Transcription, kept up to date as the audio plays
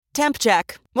Temp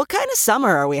check. What kind of summer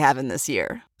are we having this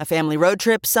year? A family road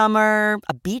trip summer?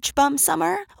 A beach bum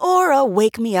summer? Or a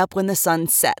wake me up when the sun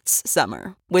sets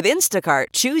summer? With Instacart,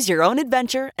 choose your own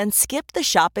adventure and skip the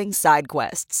shopping side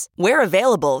quests. Where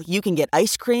available, you can get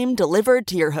ice cream delivered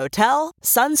to your hotel,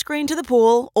 sunscreen to the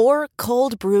pool, or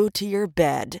cold brew to your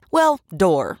bed. Well,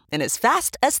 door, in as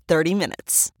fast as 30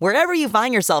 minutes. Wherever you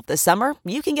find yourself this summer,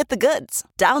 you can get the goods.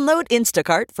 Download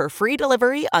Instacart for free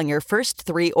delivery on your first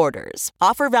 3 orders.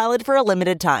 Offer valid for a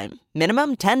limited time.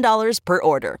 Minimum $10 per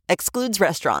order. Excludes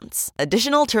restaurants.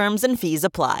 Additional terms and fees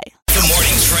apply. The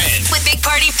morning trend With Big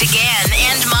Party began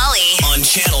and Molly. on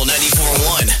Channel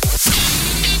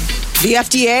 94.1. The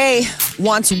FDA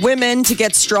wants women to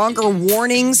get stronger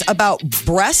warnings about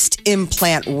breast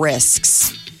implant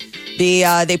risks.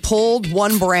 They pulled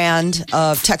one brand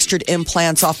of textured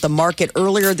implants off the market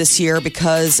earlier this year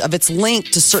because of its link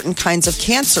to certain kinds of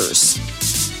cancers.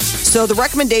 So the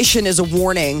recommendation is a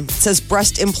warning. It says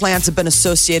breast implants have been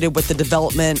associated with the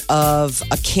development of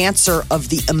a cancer of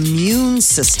the immune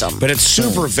system. But it's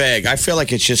super vague. I feel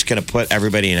like it's just going to put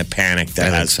everybody in a panic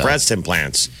that has so. breast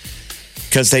implants.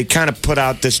 Because they kind of put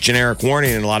out this generic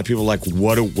warning, and a lot of people are like,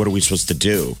 what are we supposed to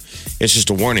do? It's just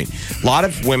a warning. A lot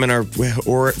of women are,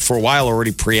 or for a while,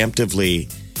 already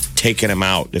preemptively taking them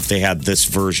out if they had this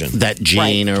version. That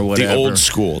gene or whatever. The old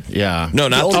school. Yeah. No,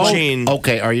 not the old- gene.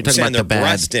 Okay, are you talking about the bad?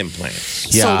 breast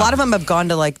implants? Yeah. So a lot of them have gone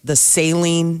to like the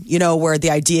saline, where the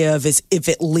idea of is if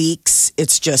it leaks,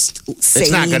 it's just not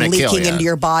saline gonna kill leaking ya. into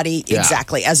your body. Yeah.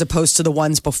 Exactly. As opposed to the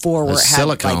ones before where it had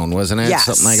silicone, like, wasn't it? Yes,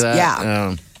 Something like that?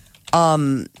 Yeah.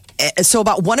 So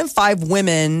about 1 in 5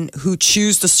 women who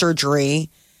choose the surgery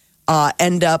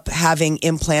end up having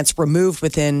implants removed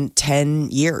within 10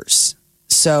 years.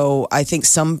 So I think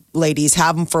some ladies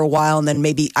have them for a while and then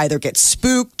maybe either get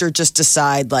spooked or just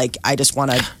decide like, I just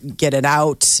want to get it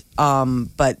out.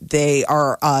 But they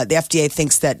are, the FDA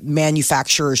thinks that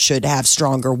manufacturers should have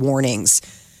stronger warnings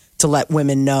to let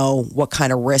women know what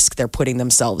kind of risk they're putting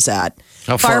themselves at.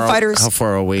 How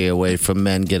far are we away from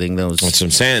men getting those? That's what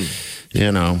I'm saying.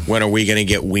 When are we going to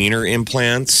get wiener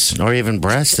implants? Or even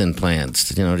breast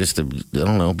implants, just to, I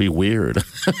don't know, be weird.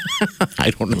 I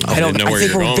don't know. I didn't know I where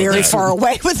think you're we're going very with that. far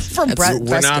away from breast.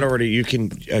 We're not already. You can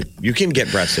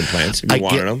get breast implants if you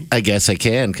wanted them. I guess I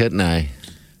can, couldn't I?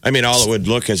 I mean, all it would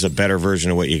look is a better version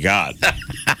of what you got.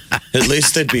 At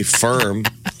least they'd be firm.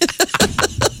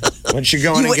 Once you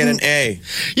go in and get an A,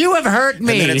 You have hurt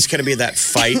me. and then it's going to be that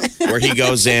fight where he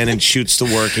goes in and shoots the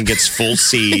work and gets full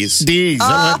C's. D's.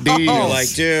 I want D's. You're like,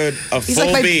 dude, a He's full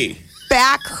like, my B.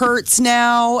 back hurts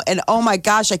now, and oh my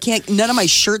gosh, none of my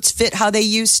shirts fit how they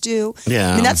used to.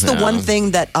 Yeah, I mean, that's the yeah. one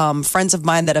thing that friends of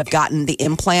mine that have gotten the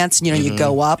implants, you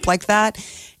go up like that.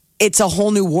 It's a whole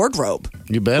new wardrobe.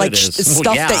 You bet like it is. stuff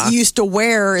Well, yeah. that you used to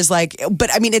wear is like, but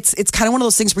I mean, it's kind of one of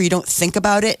those things where you don't think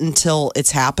about it until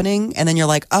it's happening, and then you're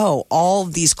like, oh, all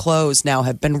of these clothes now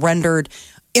have been rendered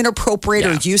inappropriate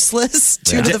or useless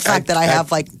due to the fact that I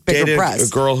have like bigger dated breasts.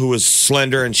 a girl who was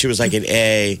slender and she was like an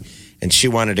A, and she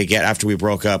wanted to get, after we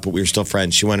broke up, but we were still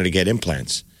friends, she wanted to get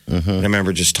implants. And I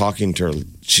remember just talking to her.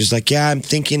 She's like, yeah, I'm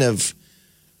thinking of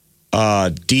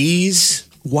D's.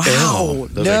 Wow,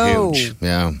 Those no. are huge.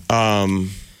 Yeah.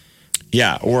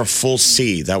 Yeah, or a full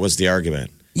C. That was the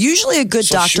argument. Usually, a good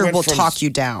So she doctor went will from talk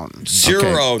you down.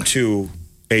 0 to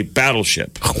a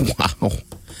battleship. Wow.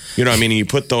 You know what I mean? You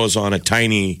put those on a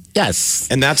tiny... Yes.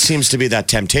 And that seems to be that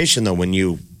temptation, though, when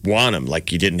you want them,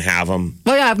 like you didn't have them.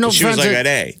 Well, yeah, I have no She friends. was like that-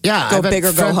 at A. Yeah. Go I've had big or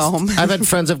go friends- home. I've had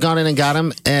friends have gone in and got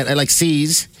them and like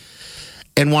C's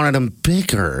and wanted them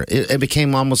bigger. It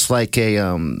became almost like a,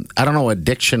 I don't know,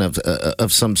 addiction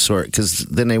of some sort because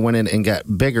then they went in and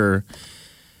got bigger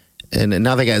and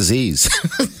now they got Z's.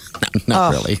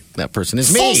 Not really. That person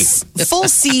is me. Full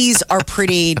C's are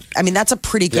pretty. I mean, that's a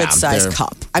pretty good Yeah, size they're-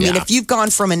 cup. I mean, yeah. if you've gone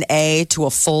from an A to a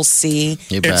full C,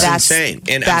 You bet. It's that's insane.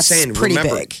 And I'm that's saying, pretty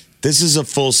remember, big. this is a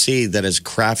full C that is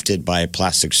crafted by a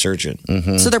plastic surgeon.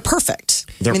 So they're perfect.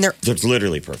 They're, I mean, they're they're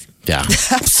literally perfect. Yeah.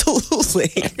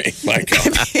 absolutely. My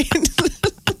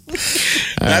God.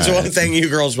 That's one thing you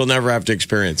girls will never have to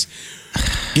experience.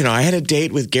 You know, I had a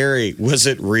date with Gary. Was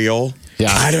it real? Yeah.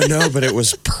 I don't know, but it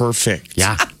was perfect.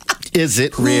 Yeah. Is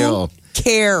it real? Who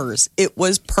cares? It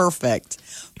was perfect.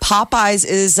 Popeyes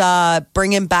is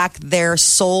bringing back their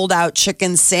sold out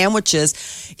chicken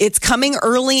sandwiches. It's coming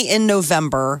early in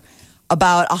November.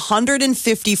 About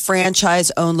 150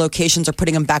 franchise owned locations are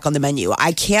putting them back on the menu.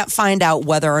 I can't find out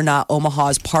whether or not Omaha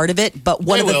is part of it, but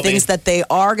one They of the will things be. that they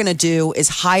are going to do is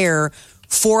hire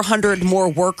 400 more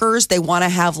workers. They want to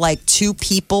have like 2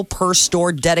 people per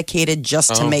store dedicated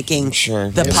just to making sure.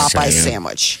 the Yes, Popeye yeah.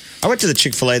 sandwich. I went to the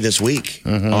Chick-fil-A this week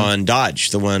on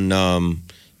Dodge, the one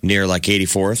near like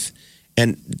 84th.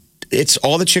 And it's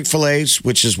all the Chick-fil-A's,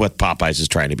 which is what Popeyes is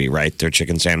trying to be, right? Their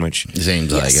chicken sandwich.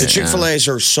 Seems like The it. Chick-fil-A's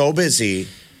are so busy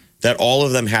that all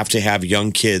of them have to have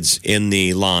young kids in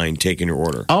the line taking your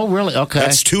order. Oh, really? Okay.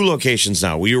 That's 2 locations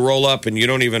now. Where you roll up and you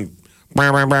don't even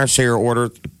say your order.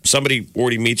 Somebody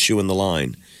already meets you in the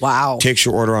line. Wow. Takes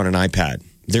your order on an iPad.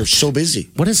 They're so busy.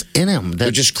 What is in them? They're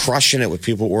just crushing it with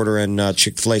people ordering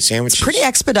Chick-fil-A sandwiches. Pretty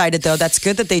expedited, though. That's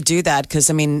good that they do that because,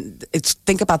 I mean,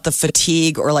 think about the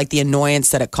fatigue or like the annoyance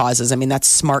that it causes. I mean, that's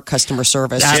smart customer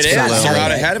service. It is. Absolutely. They're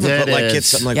out ahead of it. It But like,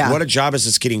 is. I'm like, Yeah. what a job is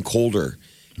it's getting colder.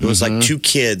 It was like 2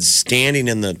 kids standing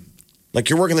in the, like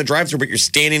you're working the drive-thru, but you're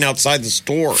standing outside the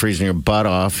store. freezing your butt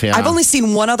off. Yeah. I've only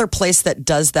seen one other place that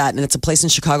does that, and it's a place in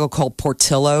Chicago called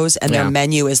Portillo's, and their Yeah.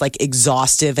 menu is like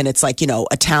exhaustive, and it's like,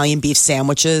 Italian beef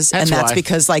sandwiches. That's and that's why.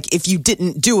 because, like, if you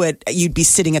didn't do it, you'd be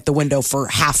sitting at the window for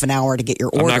half an hour to get your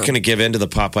order. I'm not going to give in to the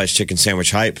Popeyes chicken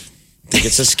sandwich hype. I think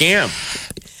it's a scam.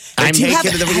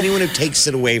 Anyone who takes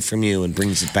it away from you and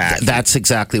brings it back. That's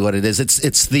exactly what it is.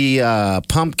 It's the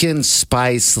pumpkin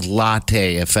spice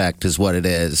latte effect is what it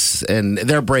is, and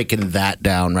they're breaking that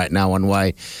down right now on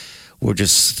why we're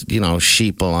just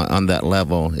sheeple on that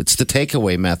level. It's the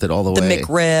takeaway method all the the way.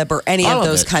 McRib or any All of of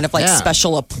those it. kind of like Yeah.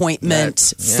 special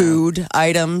appointment Yeah. food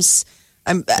items.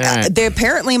 Right. They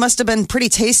apparently must have been pretty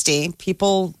tasty.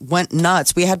 People went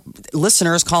nuts. We had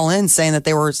listeners call in saying that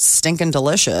they were stinking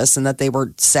delicious and that they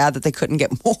were sad that they couldn't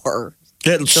get more.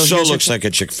 It So so here's your looks like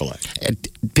a Chick-fil-A. And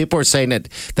people are saying that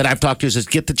I've talked to is just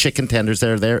get the chicken tenders that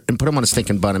are there and put them on a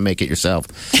stinking bun and make it yourself.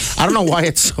 I don't know why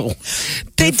it's so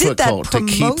They did that difficult to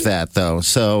keep that though.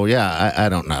 So yeah, I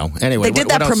don't know. Anyway, They did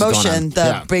what that else is going on? promotion, the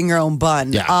Yeah. bring your own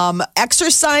bun. Yeah.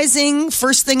 Exercising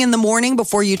first thing in the morning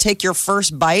before you take your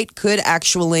first bite could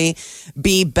actually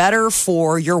be better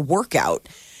for your workout.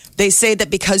 They say that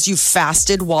because you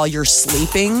fasted while you're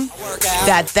sleeping,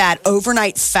 that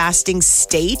overnight fasting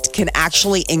state can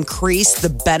actually increase the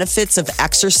benefits of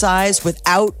exercise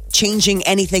without changing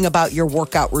anything about your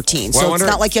workout routine. Well, I So it's wonder-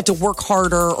 not like you have to work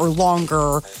harder or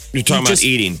longer. You're talking about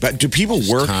eating, but do people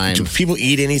work? time. Do people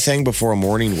eat anything before a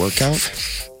morning workout?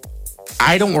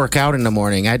 I don't work out in the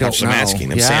morning. I don't That's what know. I'm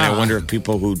asking. I'm saying I wonder if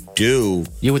people who do.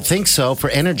 You would think so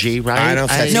for energy, right? I don't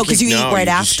think No, 'cause you eat right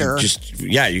just- after.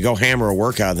 You go hammer a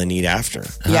workout and then eat after.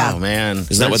 Yeah. Oh man,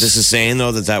 Isn't that what this is saying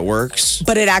though? That works.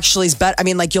 But it actually is better. I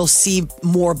mean, like you'll see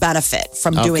more benefit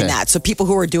from doing Okay. that. So people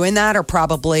who are doing that are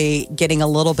probably getting a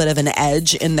little bit of an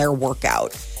edge in their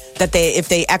workout. That if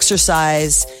they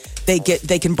exercise, they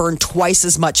can burn twice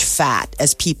as much fat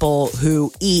as people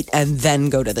who eat and then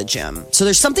go to the gym. So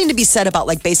there's something to be said about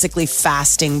like basically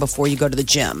fasting before you go to the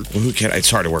gym. Well, who can? It's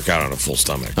hard to work out on a full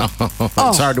stomach.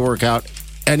 It's hard to work out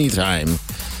any time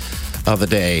of the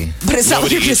day. But it's not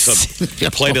like Nobody you're eats just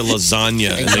a plate of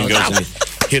lasagna and then goes and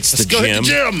hits the Go to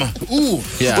gym. the gym. Ooh,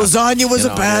 yeah. lasagna was You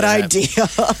a know, bad yeah. idea.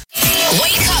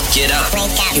 Wake up Get up.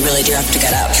 You really do have to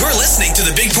get up. You're listening to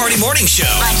the Big Party Morning Show.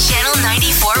 On Channel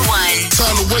 94.1.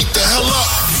 Time to wake the hell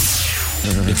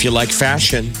up. If you like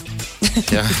fashion,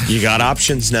 Yeah. you got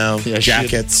options now. Yes,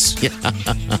 Jackets.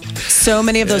 So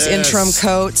many of those interim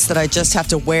coats that I just have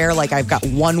to wear. Like I've got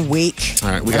 1 week, All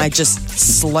right, we and got- I just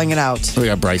sling it out. We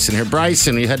got Bryson here.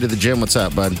 Bryson, you head to the gym. What's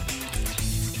up, bud?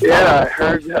 Yeah, I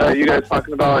heard you guys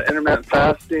talking about intermittent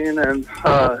fasting, and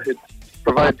it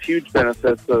provides huge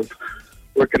benefits of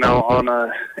working out on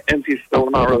a empty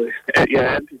stomach, not really,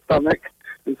 empty stomach.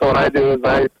 And so what I do is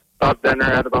I stop dinner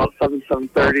at about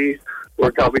 7:30,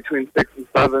 work out between 6 and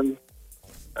 7,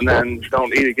 and then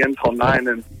don't eat again till 9.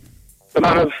 And the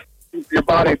amount of your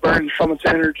body burns so much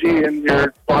energy, and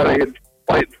your body in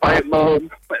fight mode,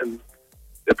 and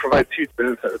it provides huge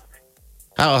benefits.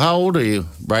 How old are you,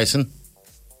 Bryson?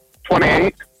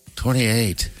 28.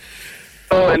 28.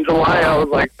 So in July, I was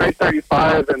like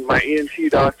 335, and my ENT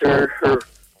doctor, her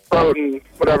throat and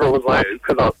whatever was like,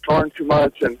 because I was snoring too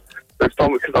much, and their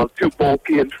stomach because I was too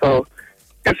bulky, and so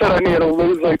he said I needed to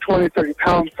lose like 20, 30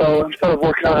 pounds. So instead of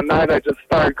working out at night, I just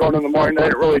started going in the morning. I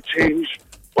didn't really change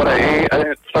what I ate. I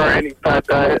didn't start any fat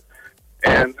diet,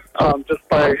 and just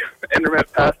by intermittent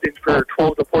fasting for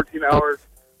 12 to 14 hours,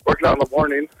 working out in the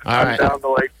morning, All I'm right. down to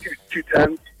like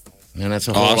 210. Man, that's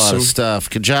a whole lot Awesome. of stuff.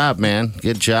 Good job, man.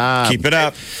 Good job. Keep it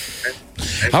up.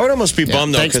 I would almost be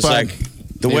bummed though, Thanks, because bud. like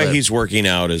the Yeah, way but- he's working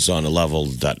out is on a level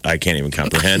that I can't even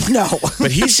comprehend. No.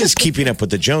 But he's just keeping up with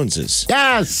the Joneses.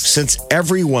 Yes. Since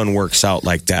everyone works out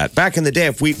like that, back in the day,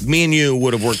 if me and you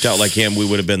would have worked out like him, we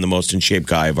would have been the most in shape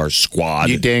guy of our squad.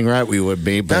 You dang right we would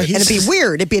be. But he's- And it'd be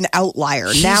weird. It'd be an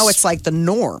outlier. Now it's like the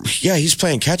norm. Yeah, he's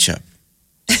playing catch up.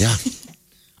 yeah.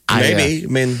 Maybe. I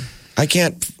mean, I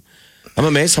can't I'm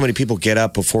amazed how many people get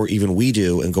up before even we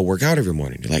do and go work out every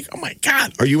morning. You're like, oh my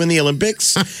God, are you in the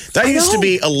Olympics? That used to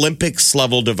be Olympics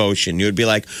level devotion. You would be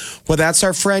like, well, that's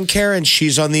our friend Karen.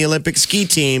 She's on the Olympic ski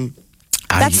team.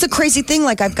 That's the crazy thing.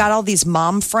 Like, I've got all these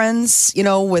mom friends,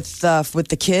 with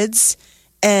the kids.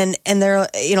 And they're,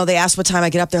 they ask what time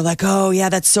I get up. They're like, oh, yeah,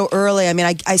 that's so early. I mean,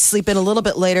 I sleep in a little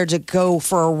bit later to go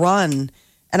for a run.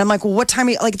 And I'm like, well, what time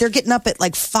are you? Like, they're getting up at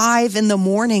like 5 in the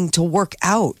morning to work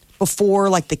out before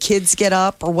like the kids get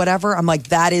up or whatever. I'm like,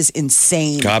 that is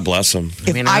insane. God bless them.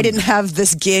 If I didn't have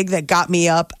this gig that got me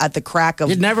up at the crack of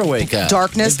You'd never wake up.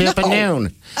 Darkness. You'd be up at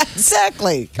noon.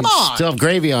 Exactly. Come on. Still have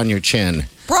gravy on your chin.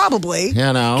 Probably.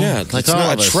 Yeah, like it's all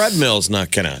not of a us. treadmill's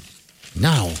not going to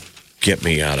No. get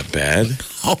me out of bed.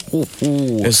 Oh.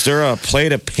 Is there a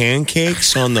plate of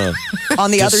pancakes on the on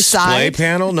the other display side?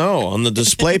 panel? No, on the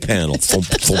display panel. So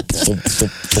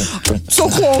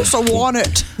close, I want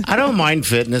it. I don't mind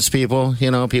fitness people,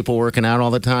 people working out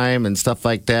all the time and stuff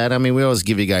like that. I mean, we always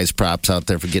give you guys props out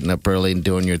there for getting up early and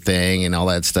doing your thing and all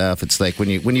that stuff. It's like when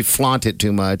you flaunt it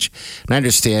too much, and I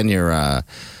understand you're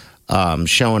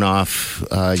showing off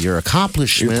your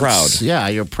accomplishments. You're proud. Yeah,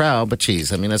 you're proud, but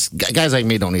geez, I mean, guys like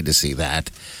me don't need to see that.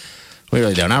 We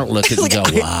really don't. I don't look at it and go,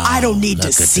 wow. I don't need to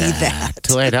look at see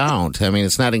that. I don't. I mean,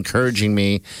 it's not encouraging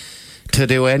me to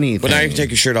do anything. But now you can take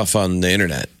your shirt off on the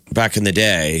internet. Back in the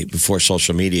day, before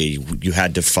social media, you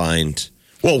had to find...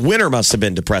 Well, winter must have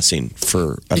been depressing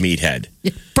for a meathead.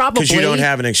 Probably. Because you don't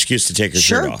have an excuse to take your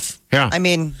shirt off. Yeah. I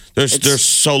mean, There's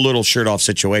so little shirt off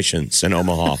situations in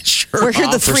Omaha. we're here,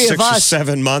 the For three 6 of or us.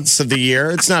 7 months of the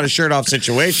year, it's not a shirt off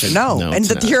situation. No, No, and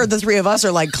it's not. here the three of us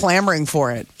are like clamoring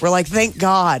for it. We're like, thank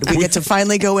God we get to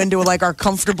finally go into like our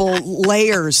comfortable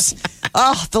layers.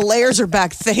 Oh, the layers are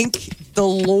back. Thank the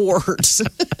Lord.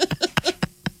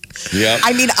 Yep.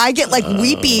 I mean, I get like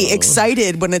weepy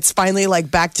excited when it's finally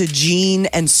like back to jean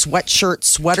and sweatshirt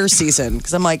sweater season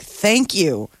because I'm like, thank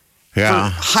you for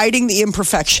hiding the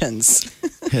imperfections.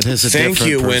 It is a Thank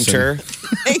different you, person. Winter.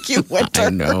 Thank you, Winter. I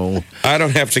know. I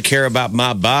don't have to care about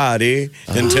my body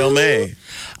until May.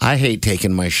 I hate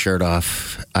taking my shirt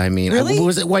off. I mean, Really?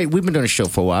 Wait, we've been doing a show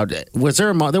for a while. Was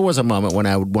there there was a moment when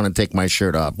I would want to take my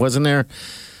shirt off, wasn't there?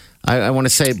 I want to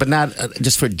say, but not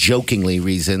just for jokingly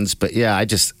reasons. But yeah, I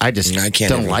just I can't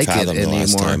don't even like it fathom the anymore.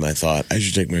 last time I thought I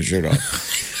should take my shirt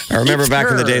off. I remember back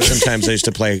in the day, sometimes I used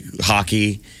to play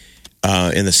hockey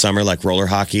in the summer, like roller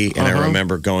hockey. And I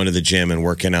remember going to the gym and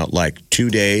working out like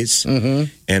 2 days.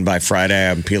 And by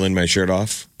Friday, I'm peeling my shirt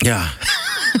off. Yeah.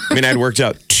 I mean, I'd worked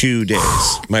out 2 days.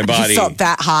 My body You felt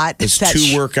that hot. is that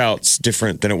 2 workouts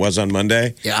different than it was on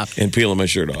Monday. Yeah. And peeling my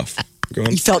shirt off.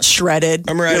 Going, You felt shredded.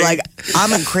 I'm ready. You're like,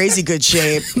 I'm in crazy good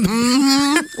shape.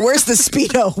 Where's the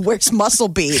Speedo? Where's Muscle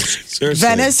Beach? Seriously.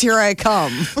 Venice, here I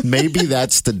come. Maybe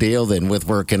that's the deal then with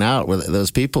working out with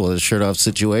those people in shirt off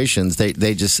situations. They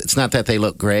just, it's not that they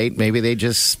look great. Maybe they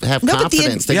just have No, but the-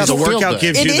 confidence. They Yeah, just the feel workout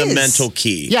good. gives you It the is. mental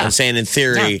key. Yeah. I'm saying in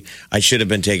theory, I should have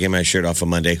been taking my shirt off on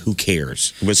Monday. Who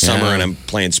cares? It was summer Yeah. and I'm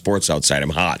playing sports outside. I'm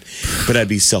hot. But I'd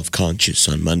be self-conscious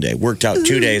on Monday. Worked out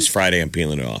 2 days. Friday, I'm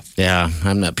peeling it off. Yeah,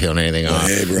 I'm not peeling anything off.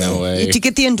 Hey, bro. No way. To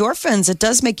get the endorphins, it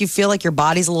does make you feel like your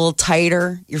body's a little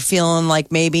tighter. You're feeling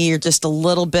like maybe you're just a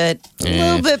little bit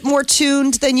more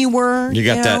tuned than you were. You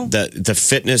got know? the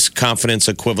fitness confidence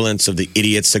equivalents of the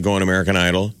idiots that go on American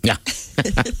Idol. Yeah.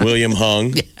 William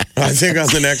Hung. I think on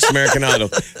the next American Idol.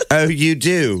 Oh, you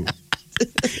do.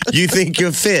 You think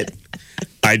you're fit.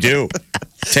 I do.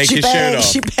 Take She your shirt bangs,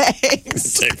 off. she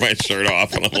bangs. Take my shirt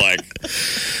off, and I'm like,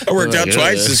 I worked out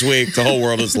twice this week. The whole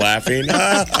world is laughing.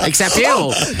 Except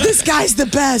you. This guy's the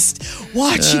best.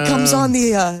 Watch, he comes on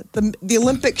the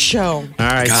Olympic show. All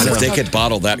right. God, so- if they could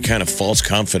bottle that kind of false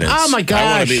confidence. Oh, my I want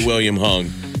gosh. to be William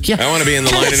Hung. Yeah. I want to be in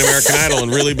the line in American Idol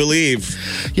and really believe.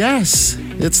 Yes,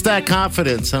 it's that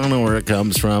confidence. I don't know where it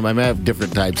comes from. I mean, I have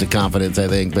different types of confidence, I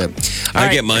think, but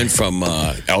I get mine from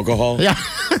alcohol, yeah,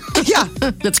 Yeah.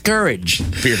 that's courage.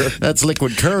 beer, That's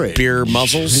liquid courage. beer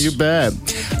muzzles. You bet.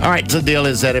 All right, the deal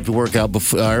is that if you work out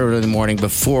early in the morning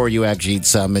before you actually eat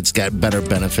some, it's got better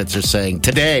benefits. They're saying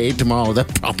today, tomorrow,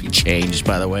 that'll probably change,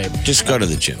 by the way. Just go to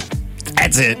the gym.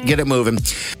 That's it. Get it moving.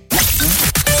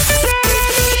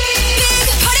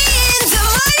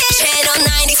 Channel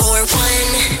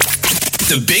 94.1.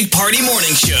 The Big Party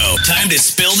Morning Show. Time to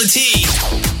spill the tea.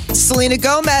 Selena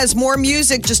Gomez, more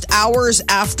music just hours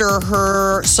after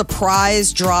her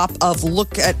surprise drop of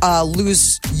Look at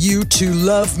Lose You to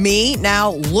Love Me.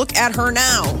 Now, Look at Her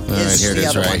Now. All right, here it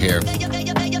is right here.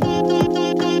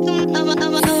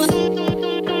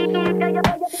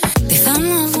 They found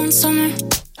love one summer,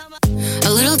 a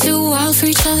little too wild for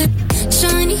each other.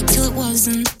 Shiny till it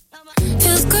wasn't,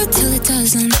 feels good till it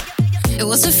doesn't. It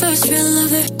was a first first real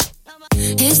lover.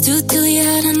 His tooth till he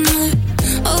had another.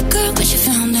 Oh girl, but you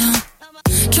found out.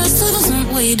 Trust levels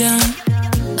went way down.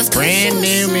 Brand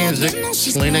new music,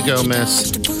 Selena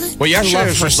Gomez. Well, yesterday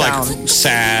was her just like sound.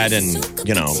 sad and,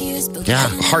 Yeah.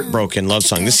 heartbroken love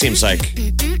song. This seems like,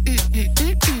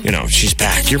 she's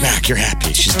back. You're back. You're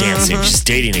happy. She's dancing. She's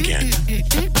dating again.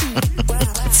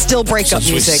 Still breakup Since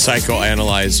we music.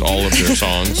 psychoanalyze all of their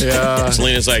songs. Yeah.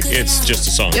 Selena's like, it's just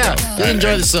a song. Yeah, though.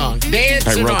 enjoy the song. Dance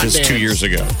I or wrote not this 2 dance? years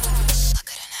ago.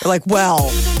 They're like,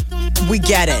 well, we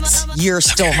get it. You're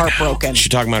still heartbroken. Is she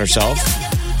talking about herself?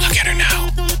 Look at her now.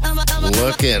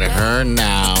 Look at her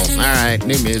now. All right,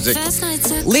 new music.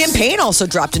 Liam Payne also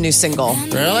dropped a new single.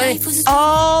 Really?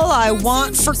 All I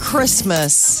Want for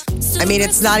Christmas. I mean,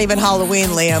 it's not even Halloween,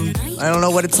 Liam. I don't know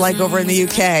what it's like over in the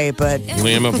UK, but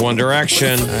Liam of One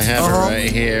Direction. I have it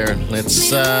right here.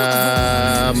 Let's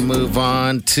move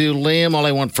on to Liam. All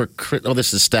I Want for Christmas. Oh,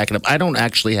 this is stacking up. I don't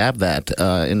actually have that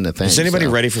in the thing. Is anybody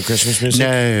so. ready for Christmas music?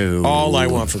 No. All I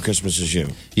Want for Christmas is you.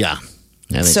 Yeah.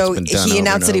 I think so it's been done he over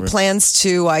announced and that he over. plans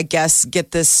to, I guess,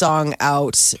 get this song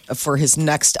out for his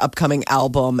next upcoming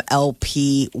album,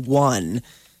 LP1.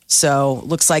 So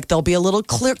looks like there'll be a little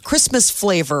Christmas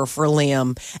flavor for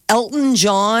Liam. Elton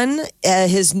John,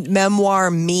 his memoir,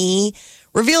 Me,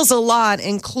 reveals a lot,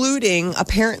 including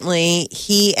apparently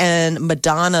he and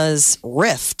Madonna's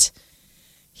rift.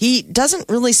 He doesn't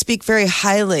really speak very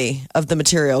highly of the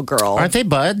Material Girl. Aren't they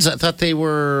buds? I thought they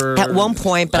were. At one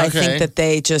point, but I Okay. think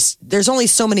that there's only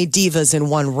so many divas in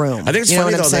one room. I think it's you know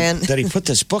funny, what I'm though, saying? that he put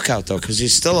this book out, though, because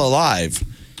he's still alive.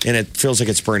 And it feels like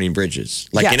it's burning bridges.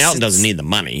 Like, Yes, and Elton doesn't it's- need the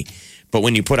money. But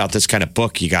when you put out this kind of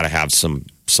book, you got to have some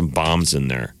bombs in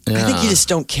there. I think you just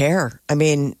don't care. I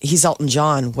mean, he's Elton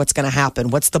John. What's going to happen?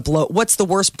 What's the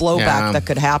worst blowback Yeah. that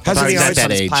could happen? Hasn't he He's always on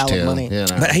that his age pile too? of money. You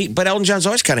know. But Elton John's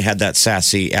always kind of had that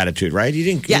sassy attitude, right? He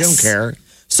Yes. don't care.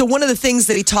 So one of the things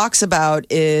that he talks about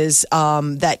is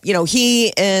that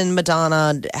he and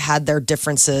Madonna had their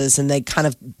differences and they kind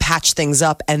of patched things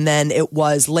up, and then it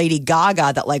was Lady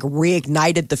Gaga that like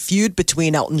reignited the feud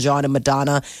between Elton John and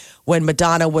Madonna when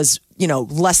Madonna was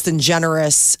less than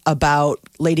generous about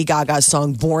Lady Gaga's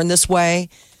song "Born This Way."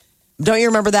 Don't you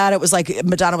remember that? It was like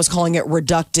Madonna was calling it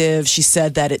reductive. She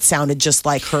said that it sounded just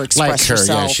like her express Like her,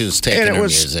 herself. yeah, she was taking And it her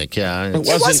was- music, yeah. It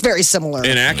was very similar.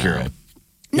 Inaccurate.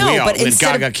 No, but when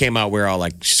instead Gaga of, came out, we were all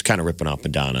like, she's kind of ripping off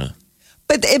Madonna.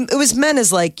 but it was meant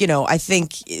as like I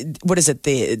think what is it?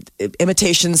 The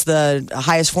imitation's the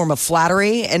highest form of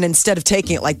flattery, and instead of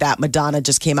taking it like that, Madonna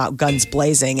just came out guns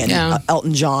blazing, and Yeah.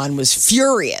 Elton John was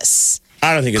furious.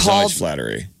 I don't think it's Called- always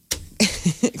flattery.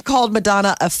 Called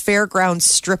Madonna a fairground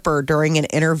stripper during an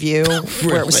interview where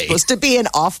it was Really? supposed to be an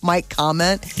off-mic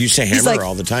comment. You say He's hammer like-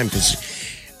 all the time because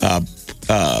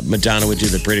Madonna would do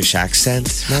the British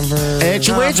accent, remember? And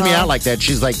she wears me out like that.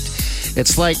 She's like,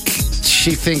 it's like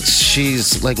she thinks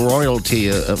she's like royalty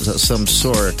of some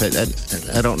sort.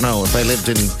 I don't know. If I lived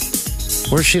in,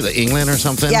 where's she, England or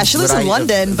something? Yeah, she lives Would in I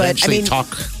London, but, I eventually mean- talk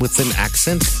with an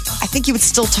accent? I think you would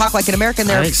still talk like an American.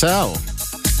 There I are think so.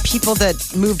 people that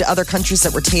move to other countries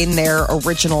that retain their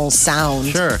original sound.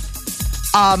 Sure.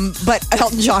 But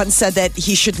Elton John said that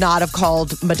he should not have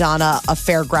called Madonna a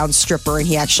fairground stripper, and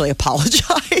he actually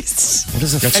apologized. What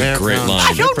is a That's a fair great ground line.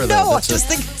 I don't stripper, know. though? I That's just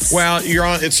think it's- Well,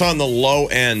 it's on the low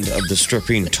end of the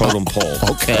stripping totem pole.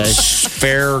 Okay. A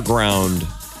fairground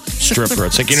stripper.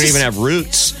 It's like you don't even have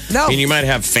roots. No. And you might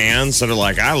have fans that are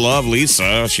like, I love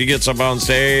Lisa. She gets up on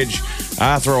stage.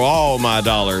 I throw all my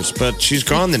dollars, but she's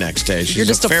gone the next day. She's You're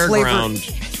just a fairground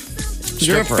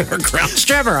You're a stripper. fairground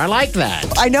stripper. I like that.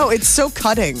 I know it's so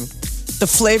cutting. The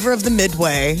flavor of the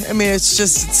Midway. I mean, it's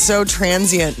just so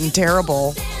transient and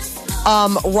terrible.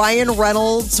 Ryan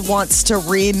Reynolds wants to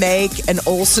remake an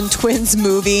Olsen Twins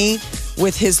movie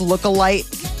with his lookalike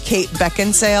Kate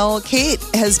Beckinsale. Kate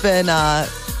has been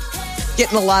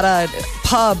getting a lot of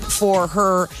pub for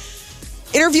her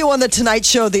interview on the Tonight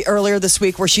Show earlier this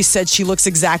week, where she said she looks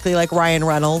exactly like Ryan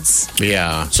Reynolds.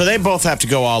 Yeah. So they both have to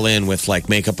go all in with like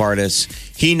makeup artists.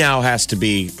 He now has to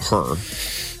be her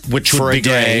Which for would a be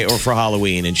day great. or for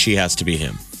Halloween, and she has to be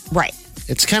him. Right.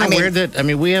 It's kind of weird that,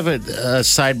 we have a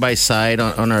side-by-side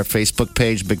on our Facebook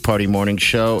page, Big Party Morning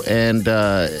Show, and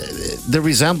they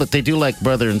resemble, they do like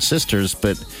brother and sisters,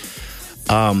 but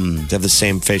They have the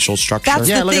same facial structure. That's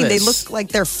Yeah, the look at thing. They this. look like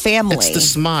they're family. it's the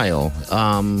smile.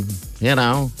 I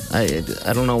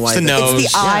don't know why. It's the nose.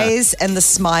 It's the eyes and the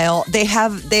smile. They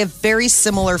have very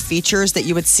similar features that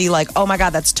you would see like, oh my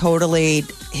God, that's totally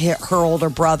her older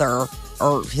brother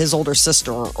or his older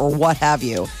sister or what have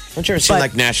you. Don't you ever see But-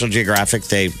 like National Geographic?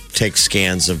 They take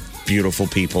scans of beautiful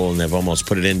people and they've almost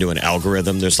put it into an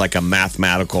algorithm. There's like a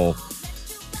mathematical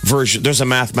version. There's a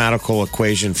mathematical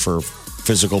equation for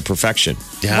physical perfection.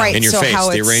 Yeah. Right. In your so face, how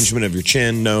the it's arrangement of your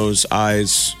chin, nose,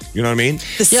 eyes. You know what I mean?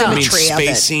 the I mean, symmetry of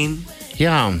it. spacing.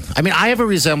 Yeah, I mean, I have a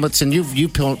resemblance, and you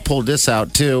pulled this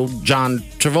out too, John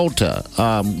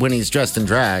Travolta, when he's dressed in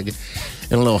drag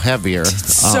and a little heavier.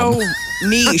 So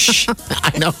niche.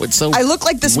 I know it's so. I look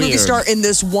like this movie weird. star in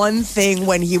this one thing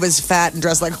when he was fat and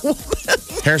dressed like a woman.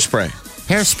 Hairspray.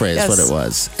 Hairspray is Yes. what it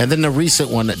was, and then the recent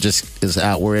one that just is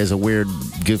out where he has a weird,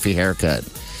 goofy haircut.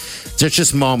 There's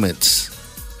just moments.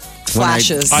 when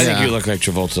Flashes. I think Yeah. you look like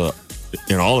Travolta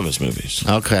in all of his movies.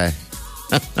 Okay.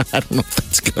 I don't know if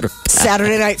that's good or bad.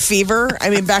 Saturday Night Fever. I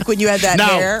mean, back when you had that No.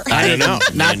 hair. I don't know.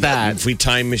 Not And bad. If we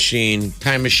time machine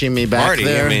Time machine me back Marty,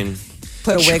 there. I mean,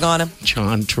 Put a wig on him.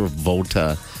 John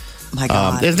Travolta. My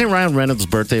God. Isn't it Ryan Reynolds'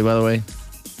 birthday, by the way?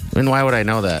 And why would I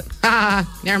know that?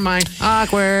 Never mind.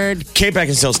 Awkward. Kate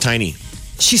Beckinsale's tiny.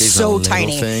 She's She's a so little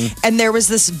tiny. thing. And there was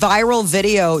this viral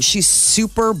video. She's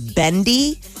super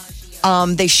bendy.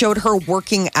 They showed her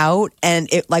working out and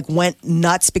it like went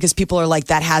nuts because people are like,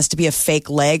 that has to be a fake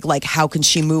leg. Like, how can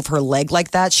she move her leg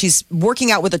like that? She's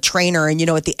working out with a trainer. And, you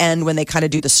know, at the end when they kind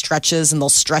of do the stretches and they'll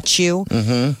stretch you,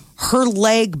 her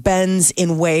leg bends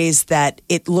in ways that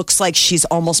it looks like she's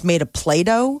almost made of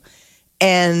Play-Doh.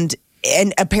 And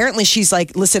apparently she's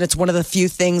like, listen, it's one of the few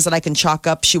things that I can chalk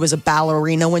up. She was a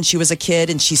ballerina when she was a kid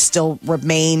and she still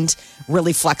remained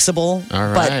really flexible.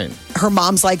 All right. But her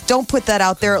mom's like, don't put that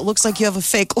out there. It looks like you have a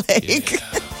fake leg.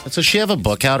 So she have a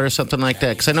book out or something like that?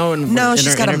 Because I know in No, her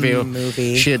she's got a interview,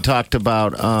 movie. she had talked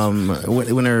about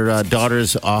when her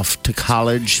daughter's off to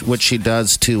college, what she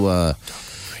does to,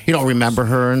 remember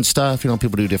her and stuff. You know,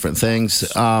 people do different things.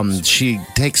 She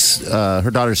takes her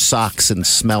daughter's socks and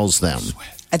smells them.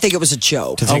 I think it was a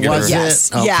joke. think of was her. Yes.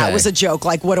 it? Yeah, Okay. it was a joke.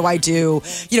 Like, what do I do?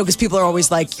 You know, because people are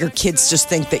always like, your kids just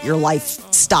think that your life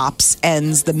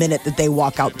ends the minute that they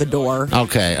walk out the door.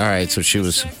 Okay, all right. So she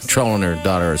was trolling her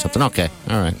daughter or something. Okay,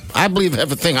 all right. I believe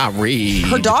everything I read.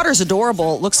 Her daughter's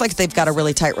adorable. It looks like they've got a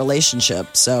really tight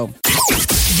relationship. So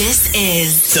This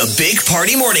is The Big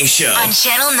Party Morning Show. on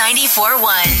Channel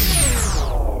 94.1.